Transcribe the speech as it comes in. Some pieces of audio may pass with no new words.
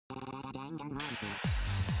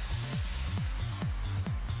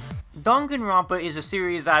Danganronpa is a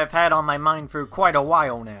series I've had on my mind for quite a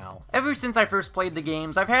while now. Ever since I first played the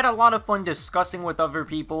games, I've had a lot of fun discussing with other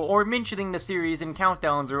people or mentioning the series in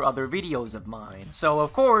countdowns or other videos of mine. So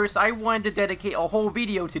of course, I wanted to dedicate a whole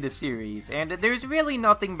video to the series, and there's really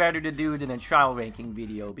nothing better to do than a trial ranking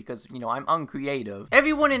video because, you know, I'm uncreative.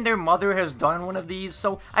 Everyone and their mother has done one of these,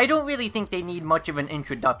 so I don't really think they need much of an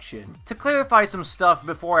introduction. To clarify some stuff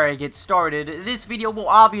before I get started, this video will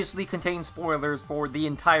obviously contain spoilers for the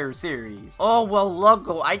entire series. Oh well,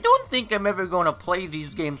 Luggo, I don't think I'm ever gonna play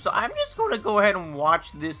these games, so I'm just gonna go ahead and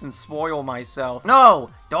watch this and spoil myself. No,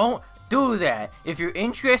 don't do that. If you're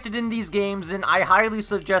interested in these games, then I highly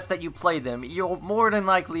suggest that you play them. You'll more than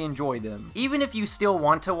likely enjoy them. Even if you still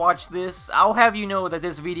want to watch this, I'll have you know that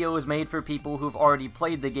this video is made for people who've already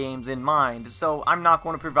played the games in mind, so I'm not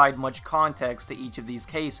going to provide much context to each of these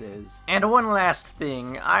cases. And one last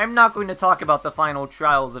thing, I'm not going to talk about the final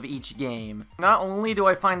trials of each game. Not only do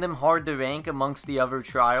I find them hard to rank amongst the other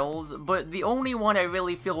trials, but the only one I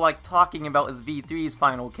really feel like talking about is V3's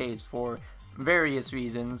final case for various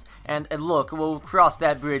reasons, and look, we'll cross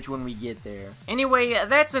that bridge when we get there. Anyway,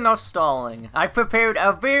 that's enough stalling. I've prepared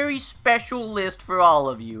a very special list for all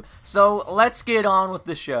of you, so let's get on with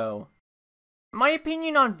the show. My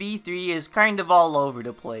opinion on V3 is kind of all over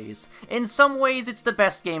the place. In some ways, it's the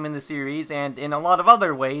best game in the series, and in a lot of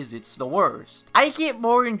other ways, it's the worst. I get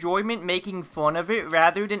more enjoyment making fun of it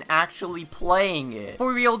rather than actually playing it.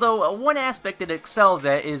 For real though, one aspect it excels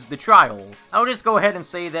at is the trials. I'll just go ahead and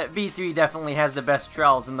say that V3 definitely has the best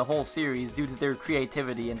trials in the whole series due to their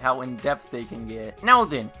creativity and how in-depth they can get. Now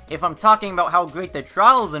then, if I'm talking about how great the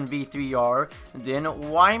trials in V3 are, then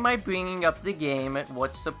why am I bringing up the game at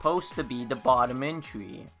what's supposed to be the bottom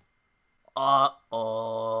entry? I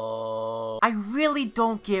really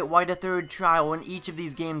don't get why the third trial in each of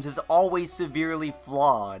these games is always severely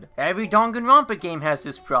flawed. Every Danganronpa game has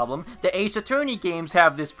this problem, the Ace Attorney games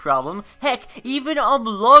have this problem, heck, even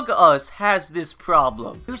Among Us has this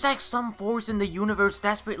problem. There's like some force in the universe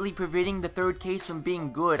desperately preventing the third case from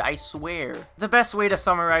being good, I swear. The best way to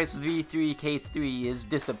summarize V3 Case 3 is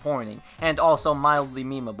disappointing, and also mildly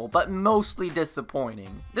memeable, but mostly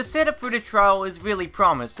disappointing. The setup for the trial is really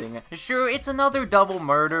promising. Sure, it's another double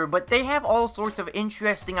murder, but they have all sorts of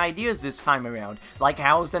interesting ideas this time around, like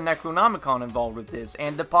how's the Necronomicon involved with this,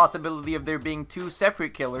 and the possibility of there being two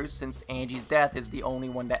separate killers since Angie's death is the only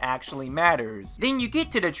one that actually matters. Then you get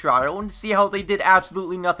to the trial and see how they did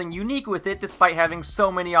absolutely nothing unique with it despite having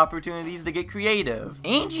so many opportunities to get creative.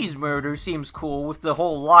 Angie's murder seems cool with the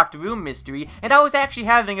whole locked room mystery, and I was actually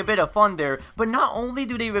having a bit of fun there, but not only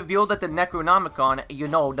do they reveal that the Necronomicon, you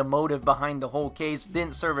know, the motive behind the whole case,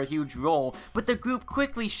 didn't serve a huge role, but the group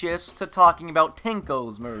quickly shifts to talking about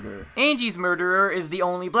Tenko's murder. Angie's murderer is the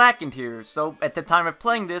only blackened here, so at the time of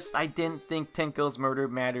playing this, I didn't think Tenko's murder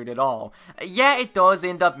mattered at all. Yeah, it does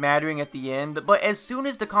end up mattering at the end, but as soon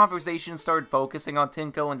as the conversation started focusing on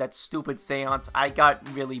Tenko and that stupid seance, I got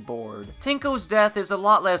really bored. Tenko's death is a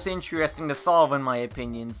lot less interesting to solve in my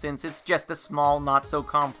opinion, since it's just a small, not so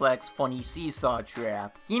complex, funny seesaw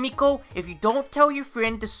trap. Himiko, if you don't tell your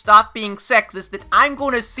friend to stop being sexist, then I'm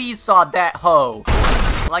gonna seesaw that hoe.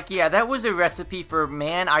 Like, yeah, that was a recipe for,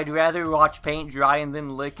 man, I'd rather watch paint dry and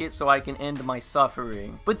then lick it so I can end my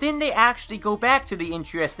suffering. But then they actually go back to the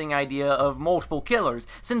interesting idea of multiple killers.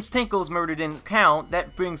 Since Tenko's murder didn't count,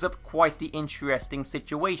 that brings up quite the interesting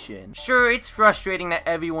situation. Sure, it's frustrating that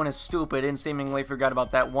everyone is stupid and seemingly forgot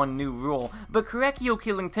about that one new rule, but Korekiyo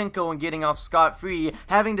killing Tenko and getting off scot-free,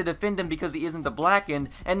 having to defend him because he isn't the blackened,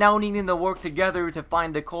 and now needing to work together to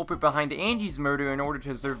find the culprit behind Angie's murder in order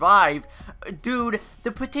to survive, dude,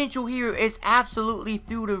 the potential here is absolutely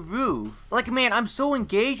through the roof. Like, man, I'm so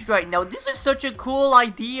engaged right now. This is such a cool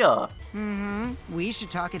idea. We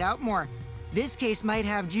should talk it out more. This case might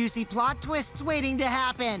have juicy plot twists waiting to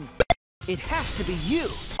happen. It has to be you.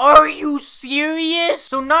 Are you serious?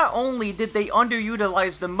 So not only did they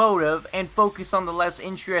underutilize the motive and focus on the less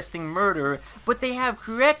interesting murder, but they have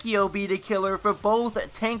Korekiyo be the killer for both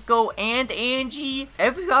Tenko and Angie?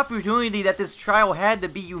 Every opportunity that this trial had to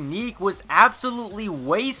be unique was absolutely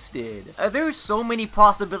wasted. There's so many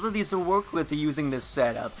possibilities to work with using this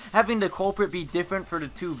setup. Having the culprit be different for the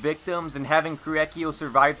two victims and having Korekiyo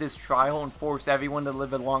survive this trial and force everyone to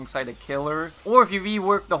live alongside a killer. Or if you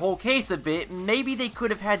rework the whole case a bit, maybe they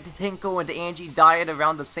could have had Tenko and Angie die at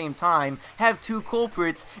around the same time, have two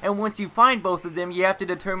culprits, and once you find both of them, you have to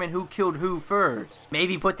determine who killed who first.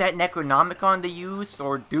 Maybe put that Necronomicon to use,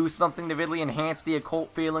 or do something to really enhance the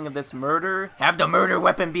occult feeling of this murder. Have the murder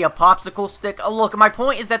weapon be a popsicle stick. Look, my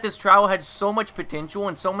point is that this trial had so much potential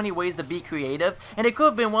and so many ways to be creative, and it could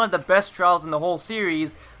have been one of the best trials in the whole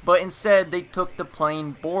series, but instead they took the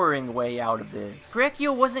plain boring way out of this.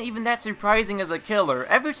 Korekiyo wasn't even that surprising as a killer.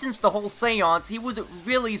 Ever since the whole seance, he was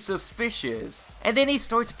really suspicious. And then he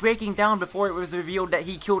starts breaking down before it was revealed that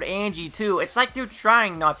he killed Angie too. It's like they're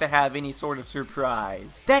trying not to have any sort of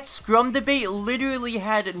surprise. That scrum debate literally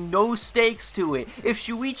had no stakes to it. If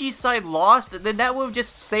Shuichi's side lost, then that would have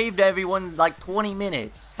just saved everyone like 20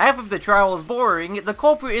 minutes. Half of the trial is boring, the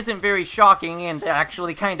culprit isn't very shocking and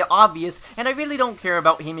actually kinda obvious, and I really don't care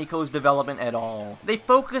about Himiko's development at all. They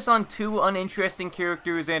focus on two uninteresting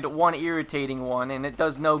characters and one irritating one, and it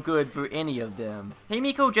does no good for any of them.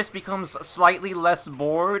 Himiko just becomes slightly less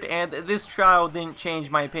bored, and this trial didn't change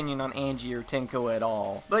my opinion on Angie or Tenko at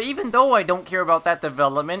all. But even though I don't care about that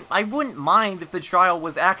development, I wouldn't mind if the trial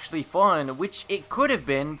was actually fun, which it could have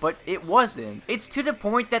been, but it wasn't. It's to the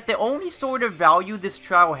point that the only sort of value this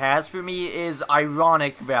trial has for me is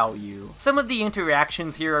ironic value. Some of the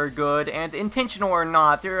interactions here are good, and intentional or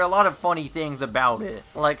not, there are a lot of funny things about it,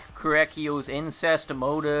 like Korekiyo's incest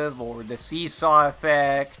motive or the seesaw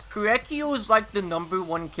effect. Korekiyo is like the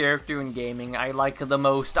 #1 character in gaming I like the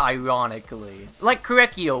most ironically. Like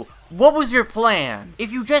Korekiyo, what was your plan?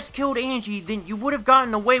 If you just killed Angie, then you would have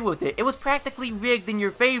gotten away with it. It was practically rigged in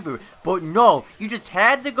your favor. But no, you just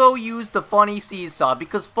had to go use the funny seesaw,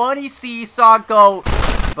 because funny seesaw go...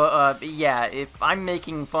 But, yeah, if I'm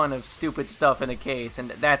making fun of stupid stuff in a case,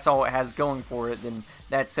 and that's all it has going for it, then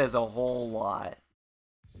that says a whole lot.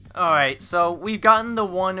 Alright, so we've gotten the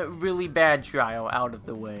one really bad trial out of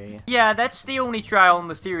the way. Yeah, that's the only trial in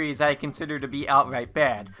the series I consider to be outright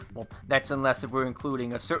bad. Well, that's unless we're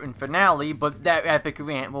including a certain finale, but that epic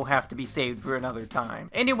rant will have to be saved for another time.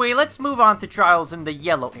 Anyway, let's move on to trials in the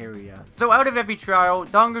yellow area. So out of every trial,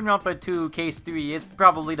 Danganronpa 2 Case 3 is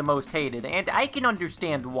probably the most hated, and I can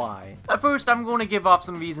understand why. First, I'm going to give off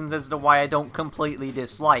some reasons as to why I don't completely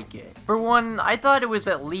dislike it. For one, I thought it was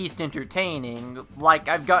at least entertaining. Like,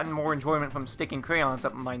 I've gotten more enjoyment from sticking crayons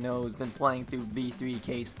up my nose than playing through V3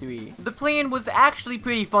 Case 3. The plan was actually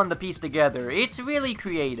pretty fun to piece together. It's really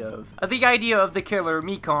creative. The idea of the killer,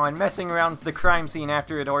 Mikon, messing around with the crime scene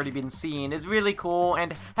after it had already been seen is really cool,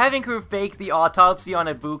 and having her fake the autopsy on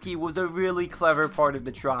Ibuki was a really clever part of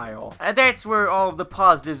the trial. That's where all of the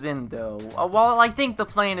positives end though. While I think the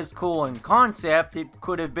plan is cool in concept, it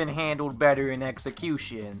could have been handled better in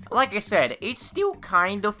execution. Like I said, it's still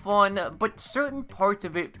kind of fun, but certain parts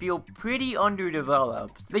of it feel pretty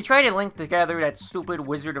underdeveloped. They try to link together that stupid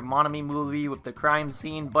Wizard of Monami movie with the crime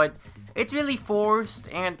scene, but it's really forced,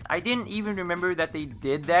 and I didn't even remember that they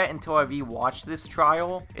did that until I rewatched this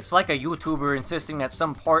trial. It's like a YouTuber insisting that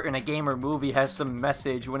some part in a game or movie has some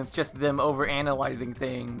message when it's just them overanalyzing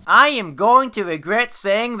things. I am going to regret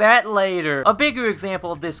saying that later. A bigger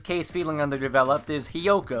example of this case feeling underdeveloped is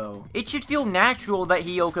Hiyoko. It should feel natural that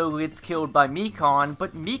Hiyoko gets killed by Mikon,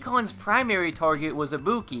 but Mikon's primary target was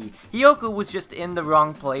Ibuki. Hiyoko was just in the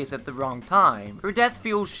wrong place at the wrong time. Her death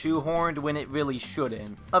feels shoehorned when it really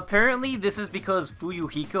shouldn't. Apparently, this is because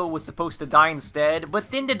Fuyuhiko was supposed to die instead, but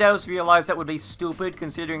then Dedaus realized that would be stupid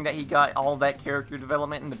considering that he got all that character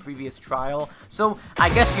development in the previous trial, so I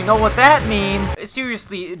guess you know what that means.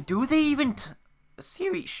 Seriously, do they even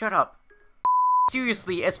Siri, shut up.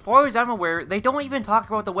 Seriously, as far as I'm aware, they don't even talk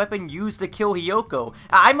about the weapon used to kill Hiyoko.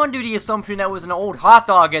 I'm under the assumption that was an old hot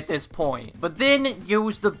dog at this point. But then, there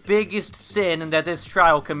was the biggest sin that this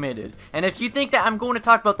trial committed. And if you think that I'm going to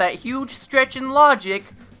talk about that huge stretch in logic,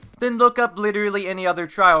 then look up literally any other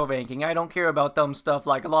trial ranking. I don't care about dumb stuff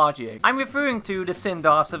like logic. I'm referring to the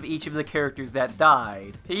send-offs of each of the characters that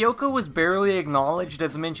died. Hiyoko was barely acknowledged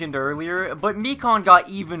as mentioned earlier, but Mikon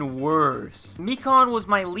got even worse. Mikon was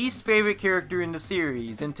my least favorite character in the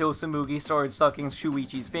series until Samugi started sucking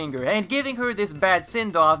Shuichi's finger, and giving her this bad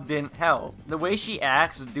send-off didn't help. The way she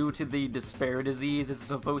acts due to the despair disease is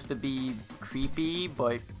supposed to be creepy,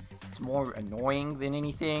 but it's more annoying than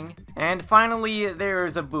anything. And finally,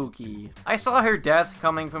 there's Ibuki. I saw her death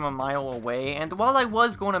coming from a mile away, and while I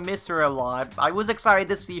was going to miss her a lot, I was excited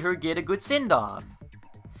to see her get a good send-off.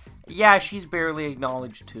 Yeah, she's barely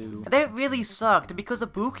acknowledged too. That really sucked, because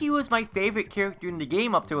Ibuki was my favorite character in the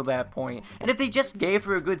game up till that point, and if they just gave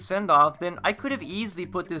her a good send-off, then I could have easily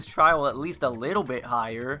put this trial at least a little bit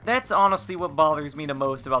higher. That's honestly what bothers me the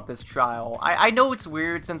most about this trial. I know it's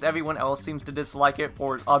weird since everyone else seems to dislike it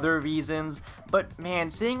for other reasons, but man,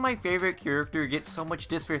 seeing my favorite character get so much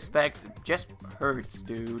disrespect just hurts,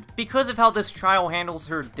 dude. Because of how this trial handles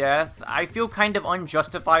her death, I feel kind of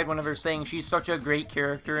unjustified whenever saying she's such a great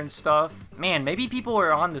character and stuff. Man, maybe people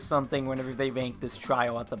are onto something whenever they rank this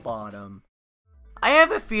trial at the bottom. I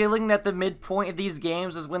have a feeling that the midpoint of these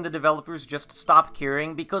games is when the developers just stop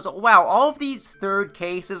caring, because wow, all of these third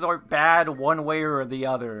cases are bad one way or the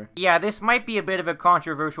other. Yeah, this might be a bit of a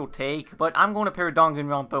controversial take, but I'm going to pair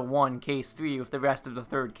Danganronpa 1 Case 3 with the rest of the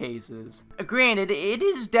third cases. Granted, it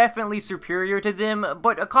is definitely superior to them,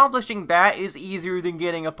 but accomplishing that is easier than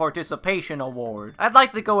getting a participation award. I'd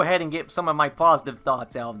like to go ahead and get some of my positive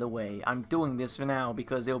thoughts out of the way. I'm doing this for now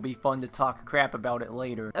because it'll be fun to talk crap about it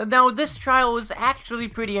later. Now, this trial is actually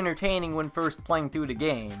pretty entertaining when first playing through the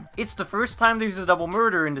game. It's the first time there's a double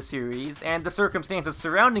murder in the series, and the circumstances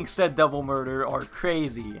surrounding said double murder are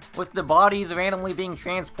crazy. With the bodies randomly being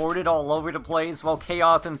transported all over the place while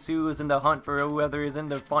chaos ensues in the hunt for whoever is in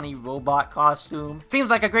the funny robot costume. Seems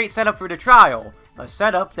like a great setup for the trial. A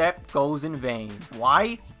setup that goes in vain.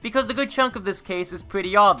 Why? Because a good chunk of this case is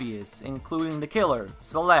pretty obvious, including the killer,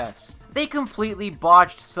 Celeste. They completely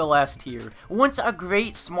botched Celeste here. Once a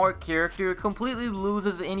great, smart character completely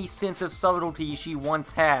loses any sense of subtlety she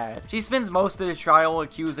once had. She spends most of the trial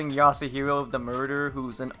accusing Yasuhiro of the murder,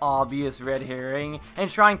 who's an obvious red herring, and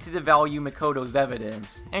trying to devalue Makoto's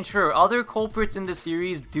evidence. And sure, other culprits in the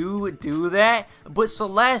series do that, but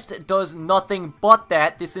Celeste does nothing but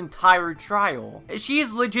that this entire trial. She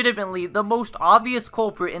is legitimately the most obvious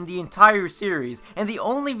culprit in the entire series, and the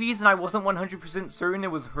only reason I wasn't 100% certain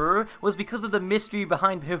it was her was because of the mystery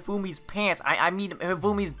behind Hifumi's pants. I mean,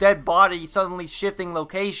 Hifumi's dead body suddenly shifting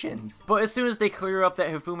locations. But as soon as they clear up that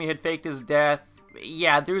Hifumi had faked his death,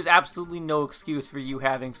 yeah, there's absolutely no excuse for you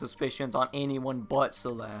having suspicions on anyone but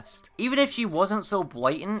Celeste. Even if she wasn't so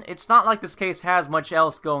blatant, it's not like this case has much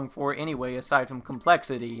else going for it anyway aside from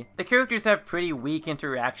complexity. The characters have pretty weak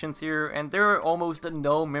interactions here, and there are almost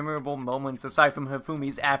no memorable moments aside from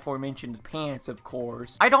Hifumi's aforementioned pants, of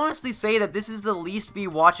course. I'd honestly say that this is the least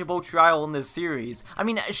rewatchable trial in this series. I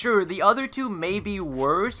mean, sure, the other two may be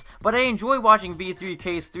worse, but I enjoy watching V3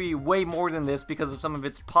 Case 3 way more than this because of some of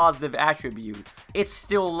its positive attributes. It's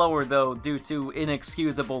still lower though, due to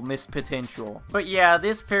inexcusable missed potential. But yeah,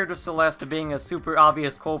 this paired with Celeste being a super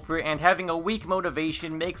obvious culprit and having a weak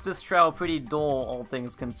motivation makes this trial pretty dull, all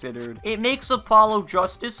things considered. It makes Apollo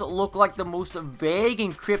Justice look like the most vague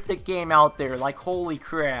and cryptic game out there, like holy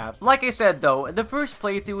crap. Like I said though, the first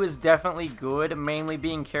playthrough is definitely good, mainly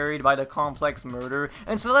being carried by the complex murder,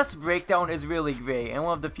 and Celeste's breakdown is really great, and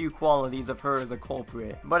one of the few qualities of her as a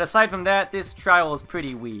culprit. But aside from that, this trial is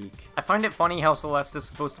pretty weak. I find it funny how Celeste is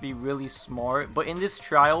supposed to be really smart, but in this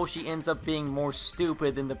trial, she ends up being more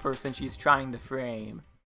stupid than the person she's trying to frame.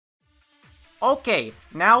 Okay,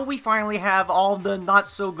 now we finally have all the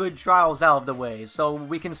not-so-good trials out of the way, so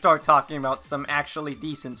we can start talking about some actually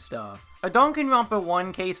decent stuff. A Danganronpa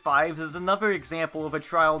 1 Case 5 is another example of a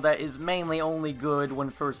trial that is mainly only good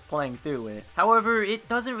when first playing through it. However, it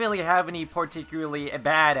doesn't really have any particularly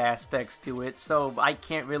bad aspects to it, so I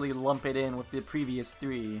can't really lump it in with the previous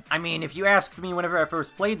three. I mean, if you asked me whenever I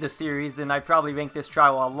first played the series, then I'd probably rank this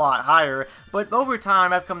trial a lot higher, but over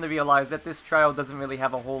time I've come to realize that this trial doesn't really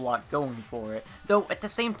have a whole lot going for it, though at the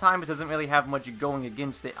same time it doesn't really have much going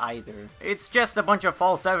against it either. It's just a bunch of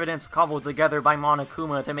false evidence cobbled together by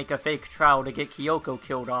Monokuma to make a fake trial to get Kyoko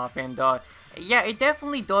killed off, and yeah, it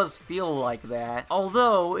definitely does feel like that,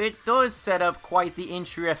 although it does set up quite the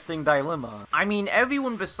interesting dilemma. I mean,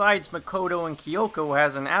 everyone besides Makoto and Kyoko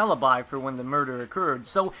has an alibi for when the murder occurred,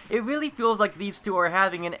 so it really feels like these two are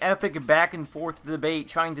having an epic back and forth debate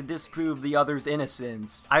trying to disprove the other's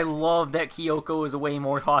innocence. I love that Kyoko is way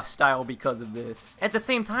more hostile because of this. At the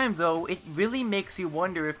same time though, it really makes you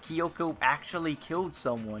wonder if Kyoko actually killed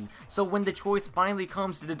someone, so when the choice finally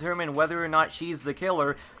comes to determine whether or not she's the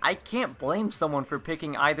killer, I can't blame someone for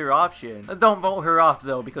picking either option. Don't vote her off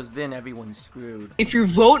though, because then everyone's screwed. If you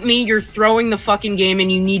vote me, you're throwing the fucking game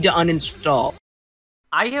and you need to uninstall.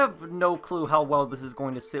 I have no clue how well this is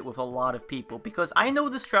going to sit with a lot of people, because I know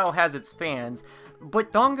this trial has its fans,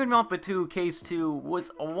 But Danganronpa 2 Case 2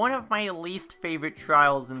 was one of my least favorite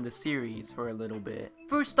trials in the series for a little bit.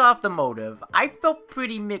 First off, the motive. I felt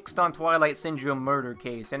pretty mixed on Twilight Syndrome murder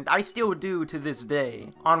case, and I still do to this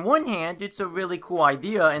day. On one hand, it's a really cool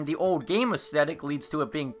idea, and the old game aesthetic leads to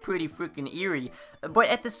it being pretty freaking eerie, but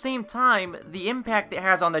at the same time, the impact it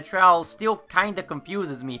has on the trial still kinda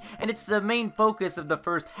confuses me, and it's the main focus of the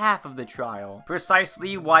first half of the trial.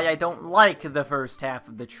 Precisely why I don't like the first half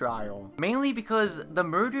of the trial. Mainly because the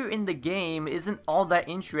murder in the game isn't all that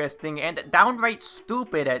interesting and downright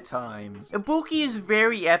stupid at times. Ibuki is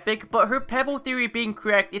very epic, but her pebble theory being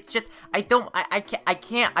correct, it's just, I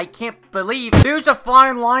can't believe there's a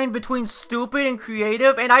fine line between stupid and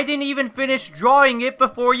creative, and I didn't even finish drawing it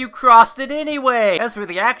before you crossed it anyway. As for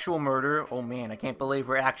the actual murder, oh man, I can't believe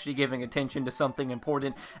we're actually giving attention to something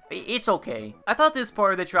important. It's okay. I thought this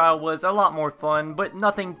part of the trial was a lot more fun, but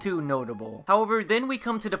nothing too notable. However, then we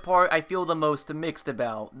come to the part I feel the most mixed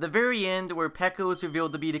about. The very end, where Peko is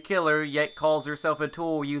revealed to be the killer, yet calls herself a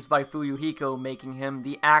tool used by Fuyuhiko, making him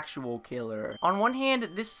the actual killer. On one hand,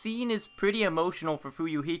 this scene is pretty emotional for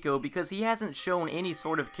Fuyuhiko because he hasn't shown any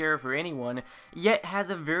sort of care for anyone, yet has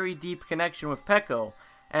a very deep connection with Peko.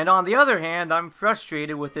 And on the other hand, I'm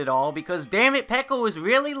frustrated with it all because damn it, Peko is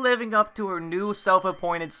really living up to her new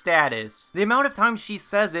self-appointed status. The amount of times she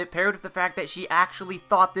says it, paired with the fact that she actually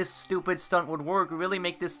thought this stupid stunt would work, really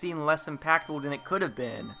make this scene less impactful than it could have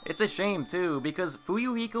been. It's a shame too, because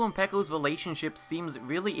Fuyuhiko and Peko's relationship seems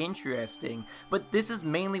really interesting, but this is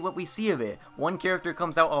mainly what we see of it. One character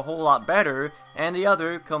comes out a whole lot better, and the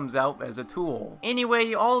other comes out as a tool.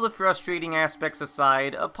 Anyway, all the frustrating aspects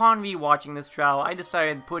aside, upon rewatching this trial, I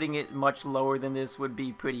decided putting it much lower than this would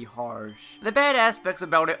be pretty harsh. The bad aspects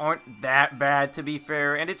about it aren't that bad, to be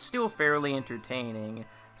fair, and it's still fairly entertaining.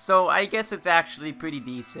 So I guess it's actually pretty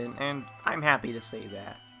decent, and I'm happy to say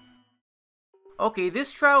that. Okay,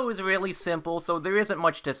 this trial is really simple, so there isn't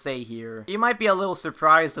much to say here. You might be a little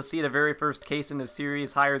surprised to see the very first case in the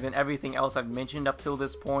series higher than everything else I've mentioned up till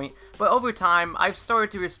this point, but over time, I've started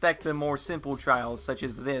to respect the more simple trials such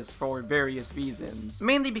as this for various reasons.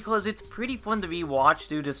 Mainly because it's pretty fun to rewatch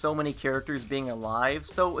due to so many characters being alive,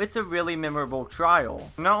 so it's a really memorable trial.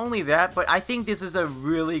 Not only that, but I think this is a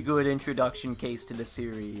really good introduction case to the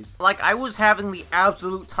series. Like, I was having the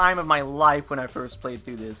absolute time of my life when I first played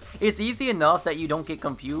through this. It's easy enough that you don't get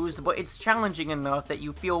confused, but it's challenging enough that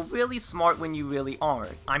you feel really smart when you really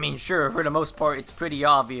aren't. I mean, sure, for the most part it's pretty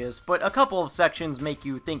obvious, but a couple of sections make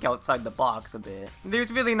you think outside the box a bit. There's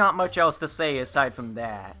really not much else to say aside from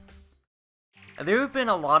that. There have been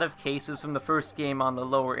a lot of cases from the first game on the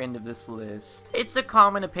lower end of this list. It's a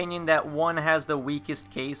common opinion that 1 has the weakest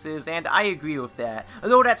cases, and I agree with that,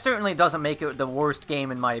 though that certainly doesn't make it the worst game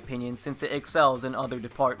in my opinion, since it excels in other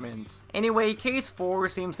departments. Anyway, Case 4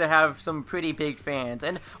 seems to have some pretty big fans,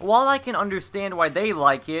 and while I can understand why they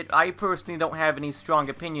like it, I personally don't have any strong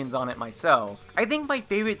opinions on it myself. I think my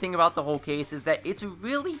favorite thing about the whole case is that it's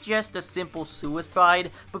really just a simple suicide,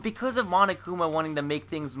 but because of Monokuma wanting to make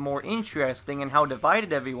things more interesting and how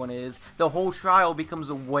divided everyone is, the whole trial becomes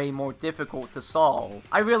way more difficult to solve.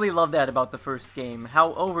 I really love that about the first game,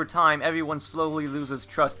 how over time everyone slowly loses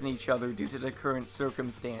trust in each other due to the current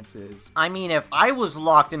circumstances. I mean, if I was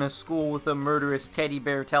locked in a school with a murderous teddy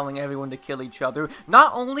bear telling everyone to kill each other,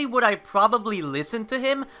 not only would I probably listen to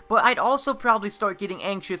him, but I'd also probably start getting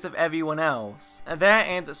anxious of everyone else. That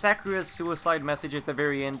and Sakura's suicide message at the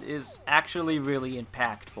very end is actually really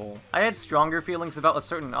impactful. I had stronger feelings about a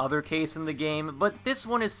certain other case in the game, but this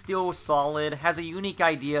one is still solid, has a unique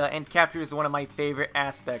idea, and captures one of my favorite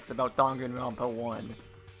aspects about Danganronpa 1.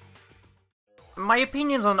 My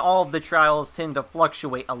opinions on all of the trials tend to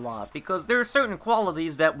fluctuate a lot, because there are certain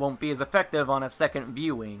qualities that won't be as effective on a second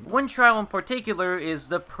viewing. One trial in particular is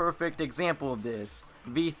the perfect example of this.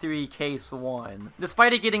 V3 Case 1.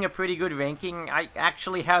 Despite it getting a pretty good ranking, I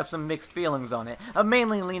actually have some mixed feelings on it,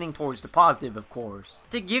 mainly leaning towards the positive, of course.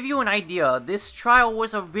 To give you an idea, this trial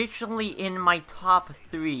was originally in my top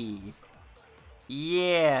 3.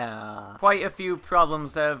 Yeah, quite a few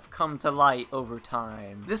problems have come to light over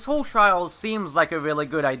time. This whole trial seems like a really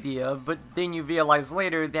good idea, but then you realize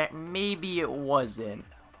later that maybe it wasn't.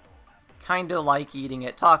 Kinda like eating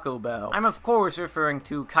at Taco Bell. I'm of course referring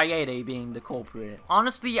to Kaede being the culprit.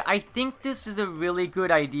 Honestly, I think this is a really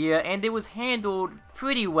good idea, and it was handled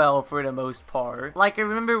pretty well for the most part. Like, I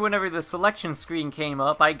remember whenever the selection screen came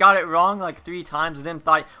up, I got it wrong like 3 times and then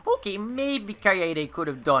thought, okay, maybe Kaede could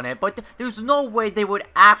have done it, but there's no way they would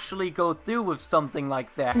actually go through with something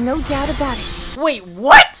like that. No doubt about it. Wait,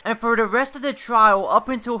 what? this. And for the rest of the trial, up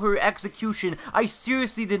until her execution, I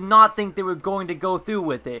seriously did not think they were going to go through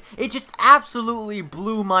with it. It just absolutely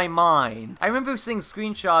blew my mind. I remember seeing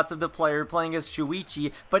screenshots of the player playing as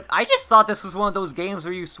Shuichi, but I just thought this was one of those games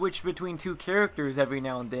where you switch between two characters every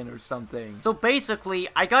now and then or something. So basically,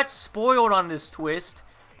 I got spoiled on this twist,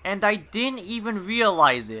 and I didn't even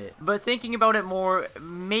realize it. But thinking about it more,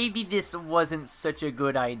 maybe this wasn't such a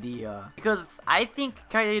good idea. Because I think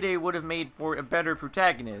Kaede would have made for a better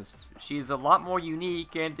protagonist. She's a lot more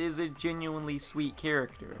unique and is a genuinely sweet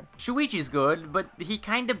character. Shuichi's good, but he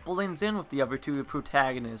kinda blends in with the other two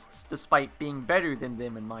protagonists, despite being better than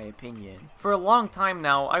them in my opinion. For a long time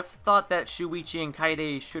now, I've thought that Shuichi and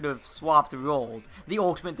Kaede should have swapped roles. The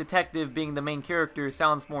ultimate detective being the main character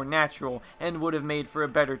sounds more natural, and would have made for a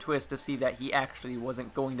better twist to see that he actually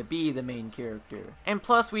wasn't going to be the main character. And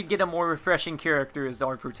plus, we'd get a more refreshing character as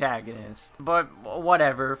our protagonist. But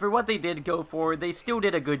whatever, for what they did go for, they still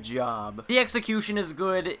did a good job. The execution is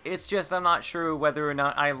good, it's just I'm not sure whether or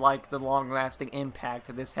not I like the long-lasting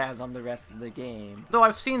impact this has on the rest of the game. Though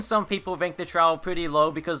I've seen some people rank the trial pretty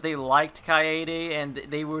low because they liked Kaede and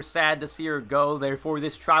they were sad to see her go, therefore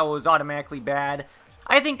this trial was automatically bad.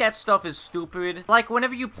 I think that stuff is stupid. Like,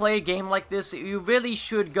 whenever you play a game like this, you really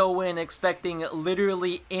should go in expecting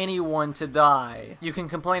literally anyone to die. You can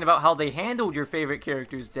complain about how they handled your favorite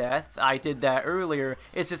character's death. I did that earlier.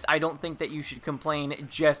 It's just I don't think that you should complain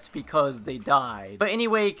just because they died. But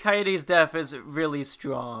anyway, Kaede's death is really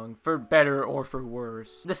strong, for better or for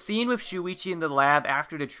worse. The scene with Shuichi in the lab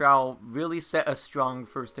after the trial really set a strong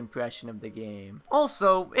first impression of the game.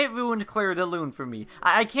 Also, it ruined Clair de Lune for me.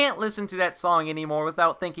 I can't listen to that song anymore without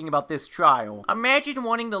thinking about this trial. Imagine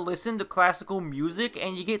wanting to listen to classical music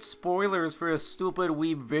and you get spoilers for a stupid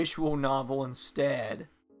weeb visual novel instead.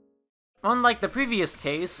 Unlike the previous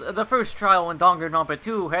case, the first trial in Danganronpa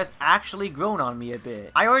 2 has actually grown on me a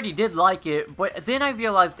bit. I already did like it, but then I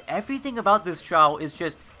realized everything about this trial is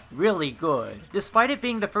just really good. Despite it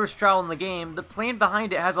being the first trial in the game, the plan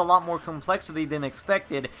behind it has a lot more complexity than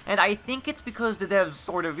expected, and I think it's because the devs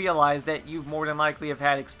sort of realized that you more than likely have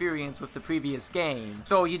had experience with the previous game,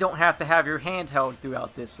 so you don't have to have your hand held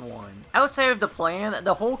throughout this one. Outside of the plan,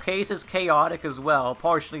 the whole case is chaotic as well,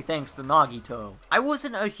 partially thanks to Nagito. I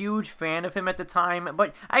wasn't a huge fan of him at the time,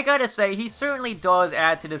 but I gotta say, he certainly does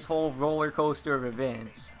add to this whole roller coaster of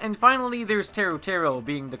events. And finally, there's Terutero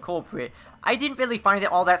being the culprit. I didn't really find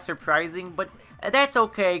it all that surprising, but that's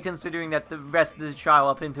okay considering that the rest of the trial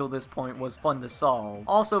up until this point was fun to solve.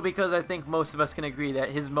 Also because I think most of us can agree that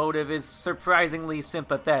his motive is surprisingly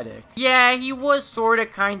sympathetic. Yeah, he was sorta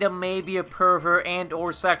kinda maybe a pervert and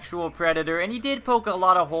or sexual predator, and he did poke a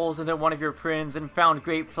lot of holes into one of your friends and found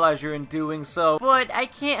great pleasure in doing so, but I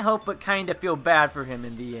can't help but kinda feel bad for him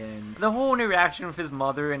in the end. The whole interaction with his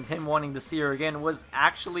mother and him wanting to see her again was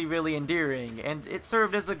actually really endearing, and it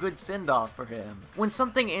served as a good send-off for him. When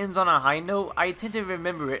something ends on a high note, I tend to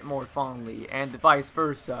remember it more fondly, and vice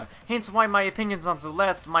versa, hence why my opinions on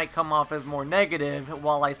Celeste might come off as more negative,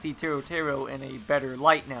 while I see Terutero in a better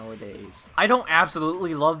light nowadays. I don't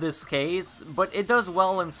absolutely love this case, but it does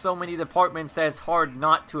well in so many departments that it's hard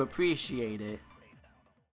not to appreciate it.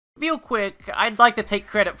 Real quick, I'd like to take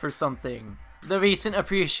credit for something. The recent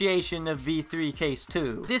appreciation of V3 Case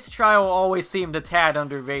 2. This trial always seemed a tad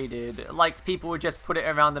underrated, like people would just put it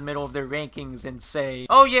around the middle of their rankings and say,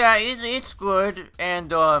 oh yeah, it's good,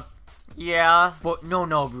 and yeah. But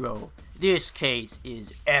no bro. This case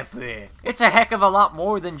is epic. It's a heck of a lot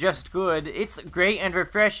more than just good. It's great and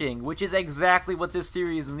refreshing, which is exactly what this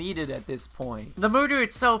series needed at this point. The murder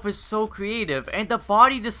itself is so creative, and the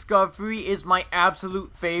body discovery is my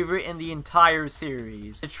absolute favorite in the entire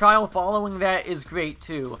series. The trial following that is great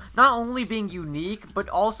too, not only being unique, but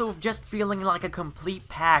also just feeling like a complete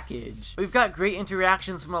package. We've got great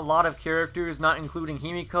interactions from a lot of characters, not including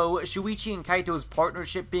Himiko, Shuichi and Kaito's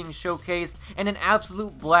partnership being showcased, and an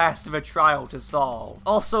absolute blast of a trial to solve.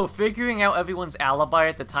 Also, figuring out everyone's alibi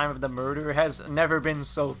at the time of the murder has never been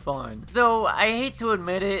so fun. Though, I hate to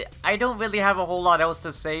admit it, I don't really have a whole lot else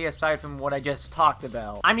to say aside from what I just talked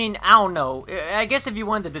about. I mean, I don't know. I guess if you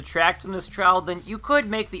wanted to detract from this trial, then you could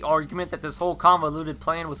make the argument that this whole convoluted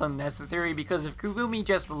plan was unnecessary because if Kurumi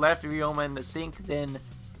just left Ryoma in the sink, then,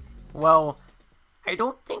 well, I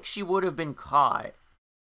don't think she would have been caught.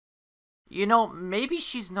 You know, maybe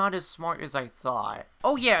she's not as smart as I thought.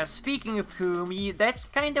 Oh yeah, speaking of Kurumi, that's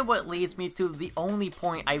kinda what leads me to the only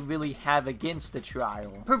point I really have against the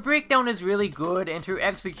trial. Her breakdown is really good and her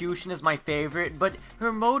execution is my favorite, but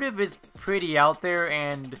her motive is pretty out there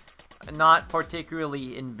and not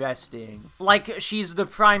particularly investing. Like, she's the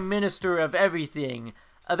prime minister of everything.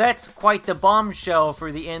 That's quite the bombshell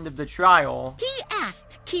for the end of the trial. He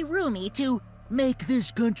asked Kirumi to make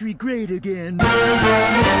this country great again.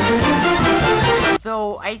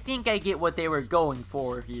 Though, I think I get what they were going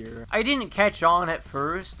for here. I didn't catch on at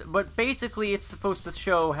first, but basically it's supposed to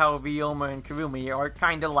show how Ryoma and Kirumi are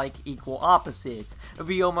kinda like equal opposites.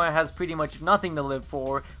 Ryoma has pretty much nothing to live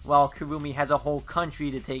for, while Kirumi has a whole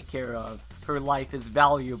country to take care of. Her life is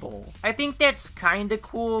valuable. I think that's kinda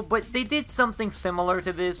cool, but they did something similar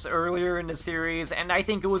to this earlier in the series, and I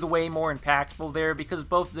think it was way more impactful there because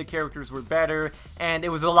both of the characters were better, and it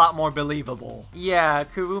was a lot more believable. Yeah,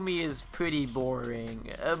 Kirumi is pretty boring.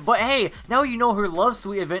 But hey, now you know her Love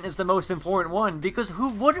Suite event is the most important one, because who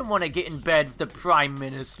wouldn't want to get in bed with the Prime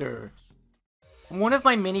Minister? One of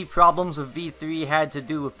my many problems with V3 had to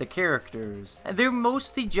do with the characters. They're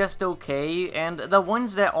mostly just okay, and the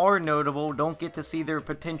ones that are notable don't get to see their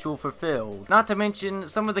potential fulfilled. Not to mention,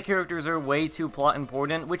 some of the characters are way too plot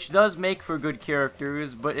important, which does make for good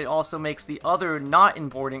characters, but it also makes the other not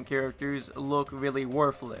important characters look really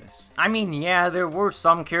worthless. I mean, yeah, there were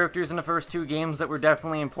some characters in the first two games that were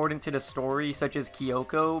definitely important to the story, such as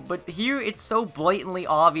Kyoko, but here it's so blatantly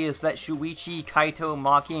obvious that Shuichi, Kaito,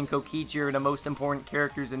 Maki, and Kokichi are the most important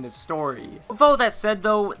characters in this story. With all that said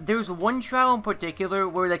though, there's one trial in particular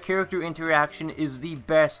where the character interaction is the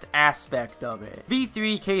best aspect of it.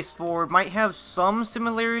 V3 Case 4 might have some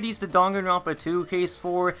similarities to Danganronpa 2 Case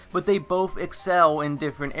 4, but they both excel in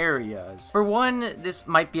different areas. For one, this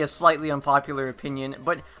might be a slightly unpopular opinion,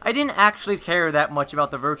 but I didn't actually care that much about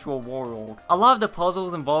the virtual world. A lot of the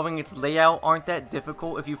puzzles involving its layout aren't that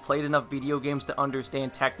difficult if you've played enough video games to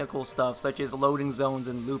understand technical stuff such as loading zones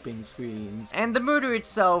and looping screens. And the murder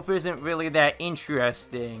itself isn't really that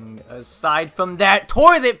interesting, aside from that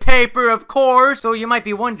toilet paper, of course! So you might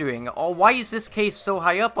be wondering, oh, why is this case so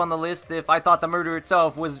high up on the list if I thought the murder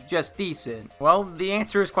itself was just decent? Well, the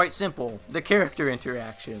answer is quite simple. The character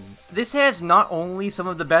interactions. This has not only some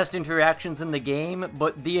of the best interactions in the game,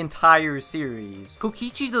 but the entire series.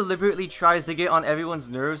 Kokichi deliberately tries to get on everyone's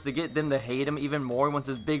nerves to get them to hate him even more once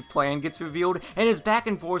his big plan gets revealed, and his back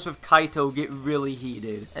and forth with Kaito get really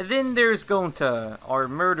heated. And then there's Gonta, our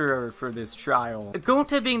murderer for this trial.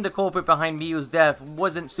 Gonta being the culprit behind Miyu's death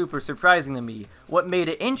wasn't super surprising to me. What made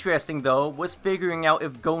it interesting though was figuring out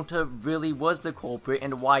if Gonta really was the culprit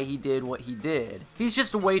and why he did what he did. He's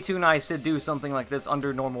just way too nice to do something like this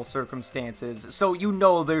under normal circumstances, so you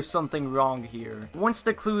know there's something wrong here. Once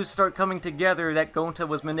the clues start coming together that Gonta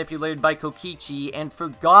was manipulated by Kokichi and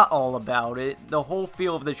forgot all about it, the whole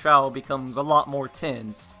feel of the trial becomes a lot more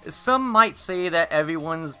tense. Some might say that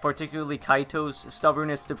everyone's, particularly Kaito's,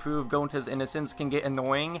 stubbornness to prove Gonta's innocence can get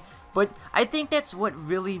annoying, but I think that's what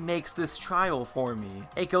really makes this trial for me.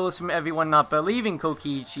 It goes from everyone not believing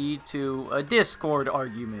Kokichi to a Discord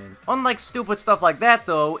argument. Unlike stupid stuff like that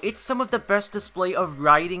though, it's some of the best display of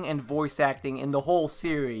writing and voice acting in the whole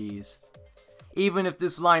series. Even if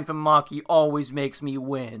this line from Maki always makes me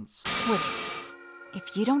wince. Wait.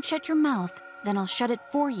 If you don't shut your mouth, then I'll shut it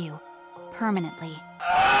for you. Permanently.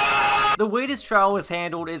 The way this trial was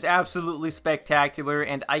handled is absolutely spectacular,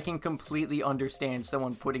 and I can completely understand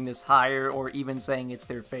someone putting this higher or even saying it's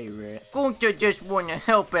their favorite. Gonta just wanna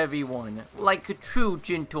help everyone, like a true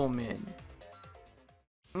gentleman.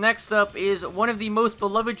 Next up is one of the most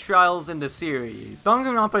beloved trials in the series.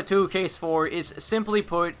 Danganronpa 2 Case 4 is, simply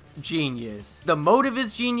put, genius. The motive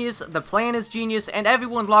is genius, the plan is genius, and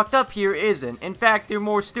everyone locked up here isn't. In fact, they're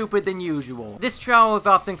more stupid than usual. This trial is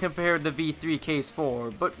often compared to V3 Case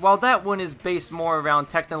 4, but while that one is based more around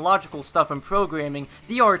technological stuff and programming,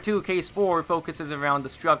 DR2 Case 4 focuses around the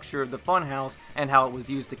structure of the funhouse and how it was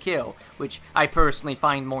used to kill, which I personally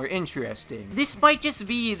find more interesting. This might just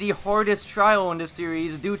be the hardest trial in the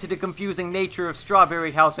series due to the confusing nature of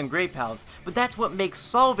Strawberry House and Grape House, but that's what makes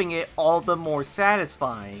solving it all the more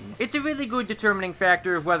satisfying. It's a really good determining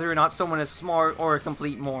factor of whether or not someone is smart or a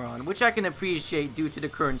complete moron, which I can appreciate due to the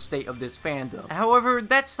current state of this fandom. However,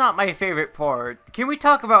 that's not my favorite part. Can we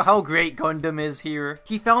talk about how great Gundam is here?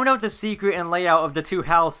 He found out the secret and layout of the two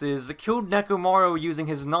houses, killed Nekomaru using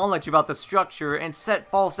his knowledge about the structure, and set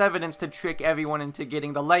false evidence to trick everyone into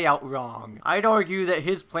getting the layout wrong. I'd argue that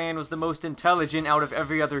his plan was the most intelligent out of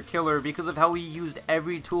every other killer because of how he used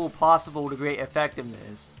every tool possible to great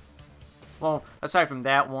effectiveness. Well, aside from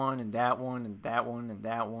that one, and that one, and that one, and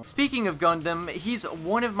that one. Speaking of Gundam, he's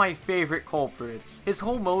one of my favorite culprits. His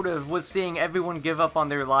whole motive was seeing everyone give up on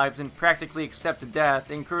their lives and practically accept death,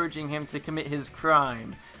 encouraging him to commit his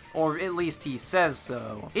crime. Or at least he says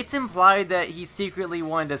so. It's implied that he secretly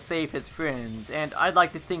wanted to save his friends, and I'd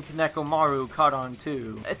like to think Nekomaru caught on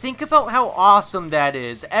too. Think about how awesome that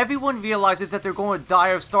is. Everyone realizes that they're going to die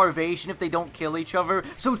of starvation if they don't kill each other,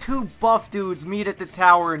 so two buff dudes meet at the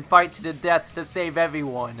tower and fight to the death to save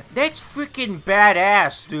everyone. That's freaking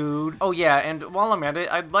badass, dude. Oh yeah, and while I'm at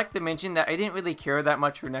it, I'd like to mention that I didn't really care that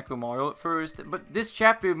much for Nekomaru at first, but this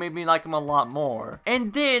chapter made me like him a lot more.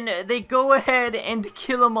 And then they go ahead and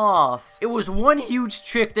kill him off. It was one huge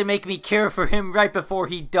trick to make me care for him right before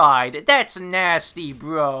he died. That's nasty,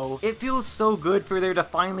 bro. It feels so good for there to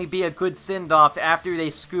finally be a good send-off after they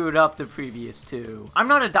screwed up the previous two. I'm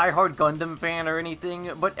not a diehard Gundam fan or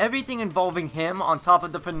anything, but everything involving him on top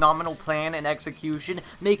of the phenomenal plan and execution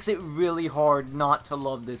makes it really hard not to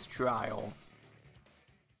love this trial.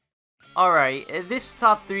 Alright, this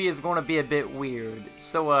top 3 is going to be a bit weird,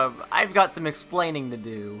 so I've got some explaining to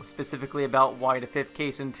do, specifically about why the 5th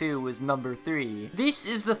case in 2 is number 3. This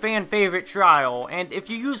is the fan favorite trial, and if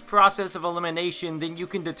you use process of elimination, then you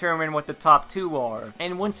can determine what the top 2 are.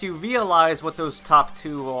 And once you realize what those top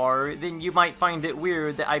 2 are, then you might find it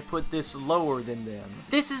weird that I put this lower than them.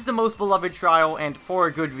 This is the most beloved trial, and for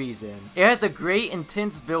a good reason. It has a great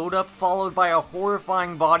intense build-up, followed by a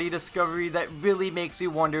horrifying body discovery that really makes you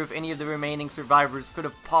wonder if any of the remaining survivors could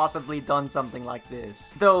have possibly done something like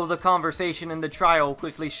this. Though the conversation in the trial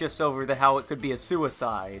quickly shifts over to how it could be a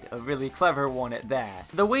suicide, a really clever one at that.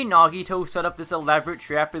 The way Nagito set up this elaborate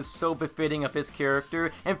trap is so befitting of his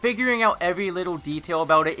character, and figuring out every little detail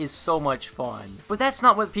about it is so much fun. But that's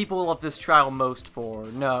not what people love this trial most for,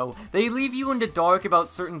 no. They leave you in the dark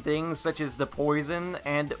about certain things such as the poison,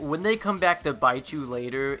 and when they come back to bite you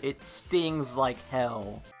later, it stings like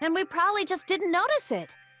hell. And we probably just didn't notice it.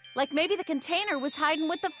 Like maybe the container was hiding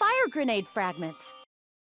with the fire grenade fragments.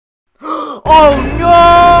 Oh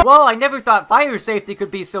no! Well, I never thought fire safety could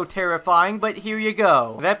be so terrifying, but here you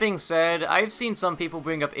go. That being said, I've seen some people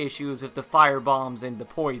bring up issues with the fire bombs and the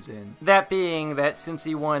poison. That being that since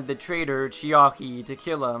he wanted the traitor, Chiaki, to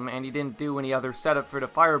kill him, and he didn't do any other setup for the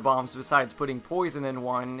fire bombs besides putting poison in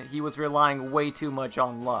one, he was relying way too much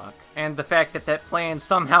on luck. And the fact that that plan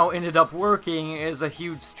somehow ended up working is a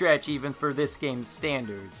huge stretch even for this game's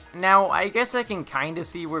standards. Now, I guess I can kinda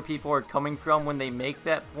see where people are coming from when they make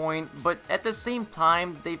that point, but at the same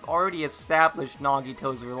time, they've already established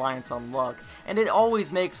Nagito's reliance on luck, and it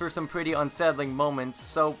always makes for some pretty unsettling moments,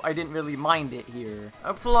 so I didn't really mind it here.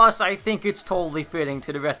 Plus, I think it's totally fitting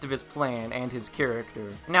to the rest of his plan and his character.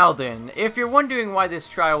 Now then, if you're wondering why this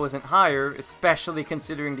trial isn't higher, especially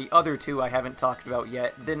considering the other two I haven't talked about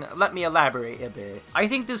yet, then let me elaborate a bit. I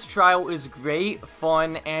think this trial is great,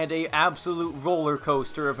 fun, and an absolute roller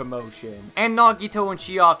coaster of emotion. And Nagito and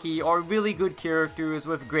Chiaki are really good characters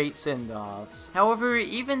with great send-offs. However,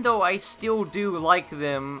 even though I still do like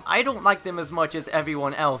them, I don't like them as much as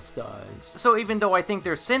everyone else does. So even though I think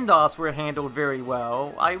their send-offs were handled very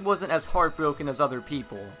well, I wasn't as heartbroken as other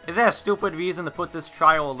people. Is that a stupid reason to put this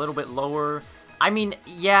trial a little bit lower? I mean,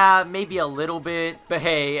 yeah, maybe a little bit, but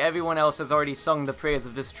hey, everyone else has already sung the praise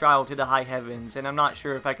of this trial to the high heavens, and I'm not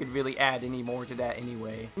sure if I could really add any more to that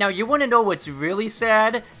anyway. Now, you want to know what's really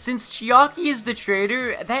sad? Since Chiaki is the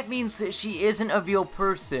traitor, that means that she isn't a real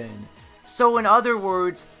person. So in other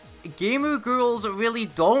words, gamer girls really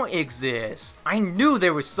don't exist. I knew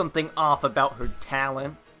there was something off about her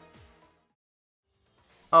talent.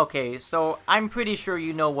 Okay, so I'm pretty sure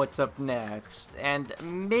you know what's up next, and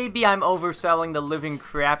maybe I'm overselling the living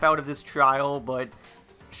crap out of this trial, but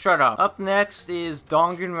shut up. Up next is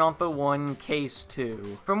Danganronpa 1 Case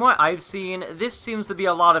 2. From what I've seen, this seems to be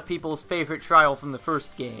a lot of people's favorite trial from the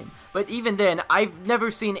first game, but even then, I've never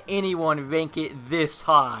seen anyone rank it this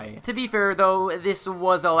high. To be fair though, this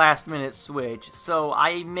was a last minute switch, so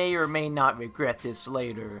I may or may not regret this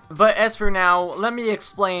later. But as for now, let me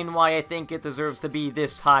explain why I think it deserves to be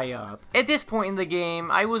this high up. At this point in the game,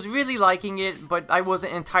 I was really liking it, but I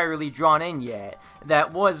wasn't entirely drawn in yet.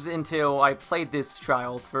 That was until I played this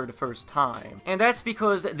trial for the first time. And that's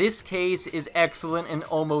because this case is excellent in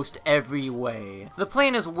almost every way. The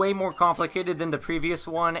plan is way more complicated than the previous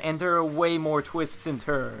one, and there are way more twists and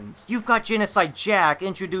turns. You've got Genocide Jack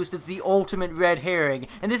introduced as the ultimate red herring,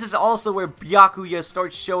 and this is also where Byakuya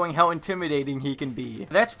starts showing how intimidating he can be.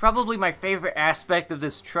 That's probably my favorite aspect of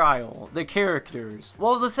this trial, the characters.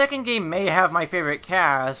 While the second game may have my favorite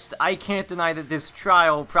cast, I can't deny that this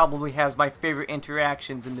trial probably has my favorite interactions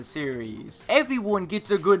interactions in the series. Everyone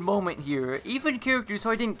gets a good moment here. Even characters who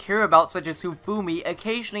I didn't care about, such as Hifumi,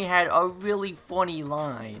 occasionally had a really funny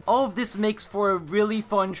line. All of this makes for a really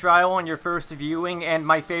fun trial on your first viewing, and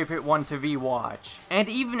my favorite one to rewatch. And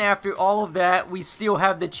even after all of that, we still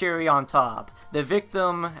have the cherry on top. The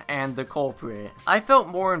victim and the culprit. I felt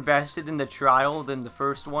more invested in the trial than the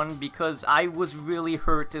first one because I was really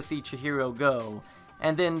hurt to see Chihiro go,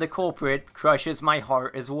 and then the culprit crushes my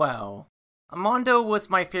heart as well. Mondo was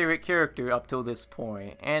my favorite character up till this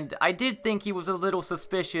point, and I did think he was a little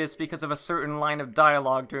suspicious because of a certain line of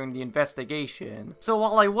dialogue during the investigation. So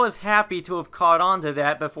while I was happy to have caught on to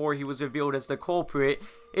that before he was revealed as the culprit,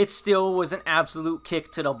 it still was an absolute kick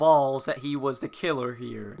to the balls that he was the killer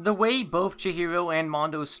here. The way both Chihiro and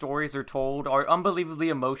Mondo's stories are told are unbelievably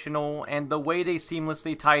emotional, and the way they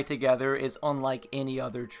seamlessly tie together is unlike any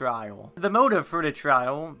other trial. The motive for the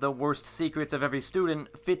trial, the worst secrets of every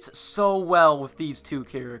student, fits so well with these two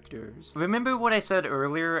characters. Remember what I said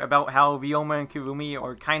earlier about how Ryoma and Kurumi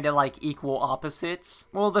are kinda like equal opposites?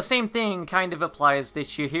 Well, the same thing kind of applies to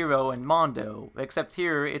Chihiro and Mondo, except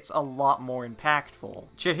here it's a lot more impactful.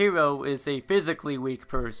 Chihiro is a physically weak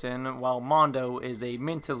person, while Mondo is a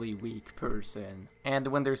mentally weak person. And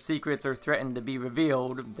when their secrets are threatened to be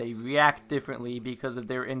revealed, they react differently because of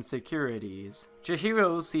their insecurities.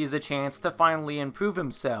 Chihiro sees a chance to finally improve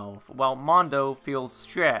himself, while Mondo feels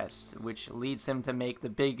stressed, which leads him to make the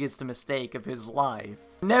biggest mistake of his life.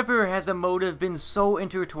 Never has a motive been so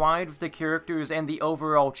intertwined with the characters and the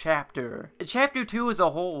overall chapter. Chapter 2 as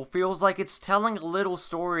a whole feels like it's telling a little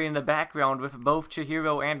story in the background with both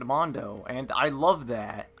Chihiro and Mondo, and I love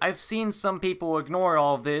that. I've seen some people ignore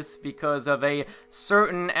all of this because of a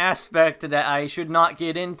certain aspect that I should not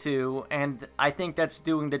get into, and I think that's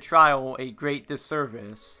doing the trial a great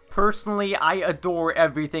disservice. Personally, I adore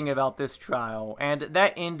everything about this trial, and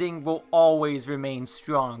that ending will always remain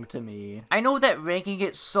strong to me. I know that ranking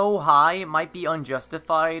it so high might be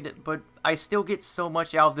unjustified, but I still get so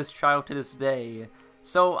much out of this trial to this day.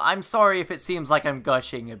 So I'm sorry if it seems like I'm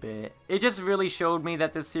gushing a bit. It just really showed me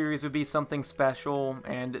that this series would be something special,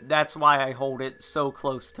 and that's why I hold it so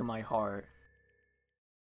close to my heart.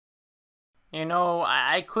 You know,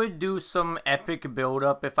 I could do some epic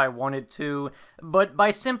build-up if I wanted to, but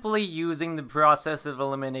by simply using the process of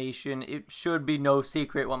elimination, it should be no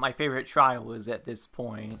secret what my favorite trial is at this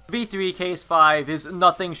point. V3 Case 5 is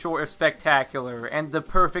nothing short of spectacular, and the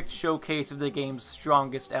perfect showcase of the game's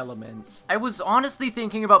strongest elements. I was honestly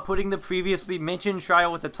thinking about putting the previously mentioned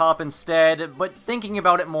trial at the top instead, but thinking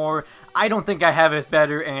about it more, I don't think I have a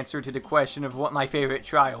better answer to the question of what my favorite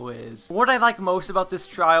trial is. What I like most about this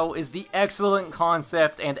trial is the excellent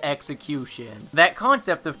concept and execution. That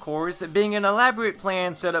concept, of course, being an elaborate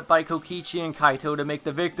plan set up by Kokichi and Kaito to make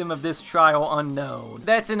the victim of this trial unknown.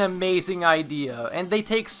 That's an amazing idea, and they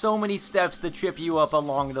take so many steps to trip you up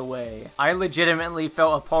along the way. I legitimately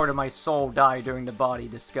felt a part of my soul die during the body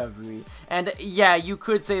discovery. And yeah, you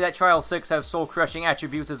could say that Trial 6 has soul-crushing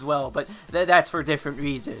attributes as well, but that's for different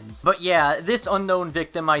reasons. But yeah, this unknown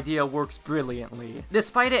victim idea works brilliantly.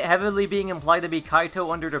 Despite it heavily being implied to be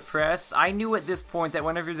Kaito under the press, I knew at this point that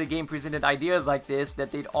whenever the game presented ideas like this,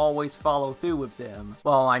 that they'd always follow through with them.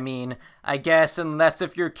 Well, I mean, I guess unless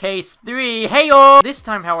if you're Case 3, heyo! This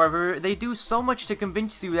time, however, they do so much to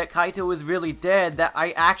convince you that Kaito is really dead that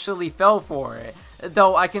I actually fell for it.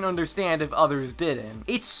 Though I can understand if others didn't.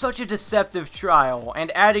 It's such a deceptive trial,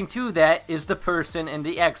 and adding to that is the person in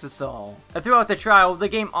the exisal. Throughout the trial, the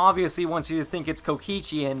game obviously wants you to think it's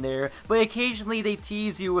Kokichi in there, but occasionally they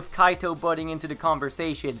tease you with Kaito butting into the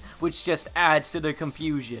conversation, which just adds to the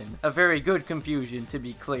confusion. A very good confusion, to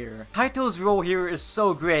be clear. Kaito's role here is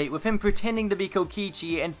so great, with him pretending to be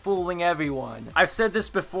Kokichi and fooling everyone. I've said this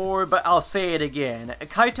before, but I'll say it again.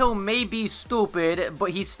 Kaito may be stupid,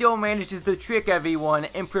 but he still manages to trick everyone,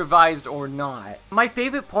 improvised or not. My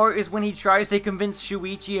favorite part is when he tries to convince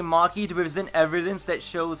Shuichi and Maki to present evidence that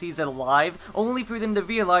shows he's alive, only for them to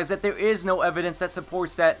realize that there is no evidence that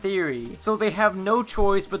supports that theory. So they have no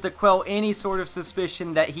choice but to quell any sort of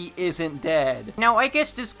suspicion that he isn't dead. Now, I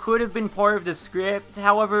guess this could have been part of the script,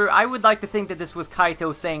 however, I would like to think that this was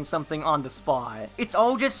Kaito saying something on the spot. It's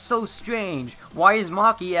all just so strange. Why is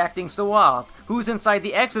Maki acting so off? Who's inside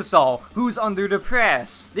the exisal? Who's under the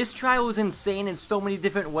press? This trial is insane in so many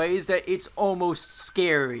different ways that it's almost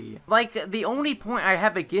scary. Like, the only point I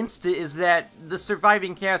have against it is that the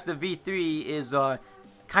surviving cast of V3 is,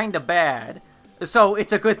 kinda bad. So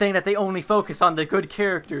it's a good thing that they only focus on the good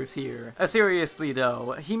characters here. Seriously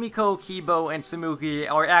though, Himiko, Kibo, and Samuki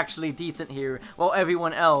are actually decent here, while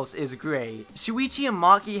everyone else is great. Shuichi and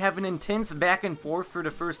Maki have an intense back and forth for the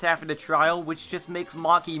first half of the trial, which just makes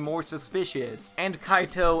Maki more suspicious. And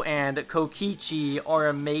Kaito and Kokichi are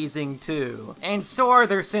amazing too. And so are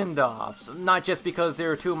their send-offs, not just because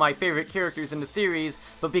they're two of my favorite characters in the series,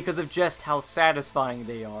 but because of just how satisfying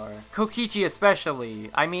they are. Kokichi especially.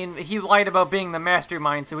 I mean, he lied about being the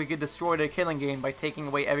mastermind so he could destroy the killing game by taking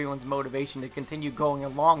away everyone's motivation to continue going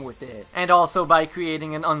along with it. And also by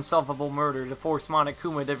creating an unsolvable murder to force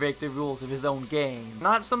Monokuma to break the rules of his own game.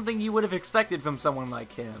 Not something you would have expected from someone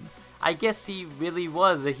like him. I guess he really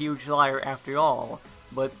was a huge liar after all,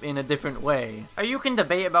 but in a different way. You can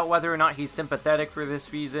debate about whether or not he's sympathetic for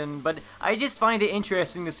this reason, but I just find it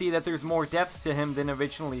interesting to see that there's more depth to him than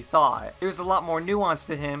originally thought. There's a lot more nuance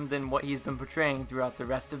to him than what he's been portraying throughout the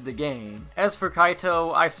rest of the game. As for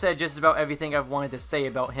Kaito, I've said just about everything I've wanted to say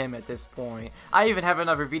about him at this point. I even have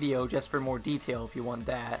another video just for more detail if you want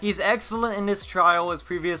that. He's excellent in this trial as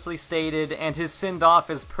previously stated, and his send-off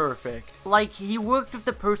is perfect. Like, he worked with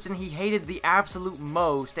the person he hated the absolute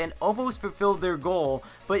most and almost fulfilled their goal,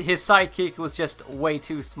 but his sidekick was just way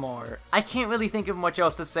too smart. I can't really think of much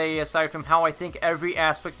else to say aside from how I think every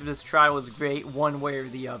aspect of this trial is great one way or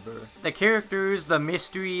the other. The characters, the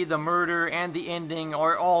mystery, the murder, and the ending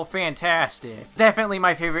are all fantastic. Definitely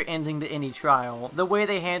my favorite ending to any trial. The way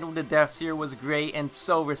they handled the deaths here was great and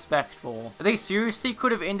so respectful. They seriously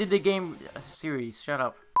could have ended the game... Series, shut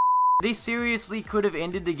up. They seriously could have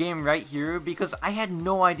ended the game right here because I had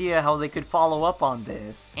no idea how they could follow up on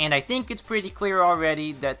this. And I think it's pretty clear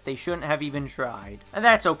already that they shouldn't have even tried. And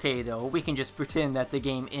that's okay though, we can just pretend that the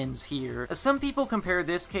game ends here. Some people compare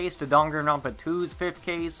this case to Danganronpa 2's fifth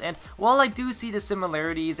case, and while I do see the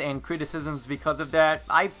similarities and criticisms because of that,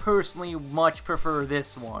 I personally much prefer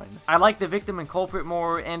this one. I like the victim and culprit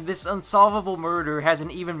more, and this unsolvable murder has an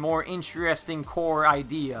even more interesting core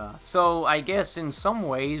idea. So I guess in some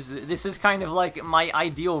ways, this is kind of like my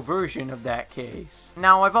ideal version of that case.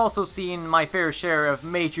 Now, I've also seen my fair share of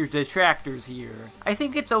major detractors here. I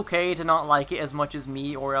think it's okay to not like it as much as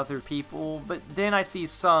me or other people, but then I see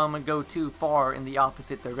some go too far in the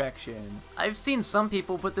opposite direction. I've seen some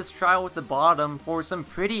people put this trial at the bottom for some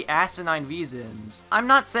pretty asinine reasons. I'm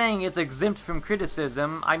not saying it's exempt from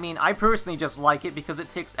criticism. I mean, I personally just like it because it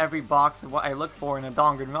ticks every box of what I look for in a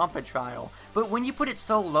Danganronpa trial. But when you put it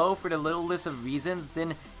so low for the little list of reasons,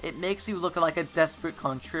 then it makes you look like a desperate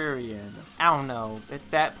contrarian. I don't know,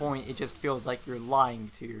 at that point it just feels like you're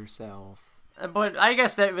lying to yourself. But I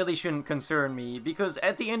guess that really shouldn't concern me, because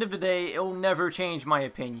at the end of the day, it'll never change my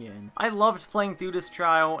opinion. I loved playing through this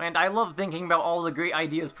trial, and I love thinking about all the great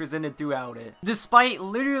ideas presented throughout it. Despite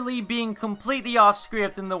literally being completely off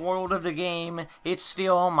script in the world of the game, it's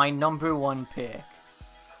still my #1 pick.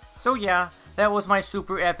 So yeah, that was my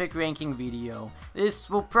super epic ranking video. This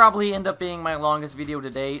will probably end up being my longest video to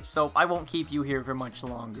date, so I won't keep you here for much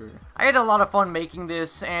longer. I had a lot of fun making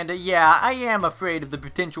this, and yeah, I am afraid of the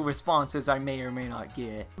potential responses I may or may not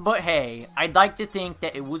get. But hey, I'd like to think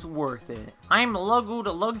that it was worth it. I'm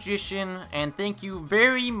Luggician, and thank you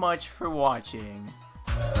very much for watching.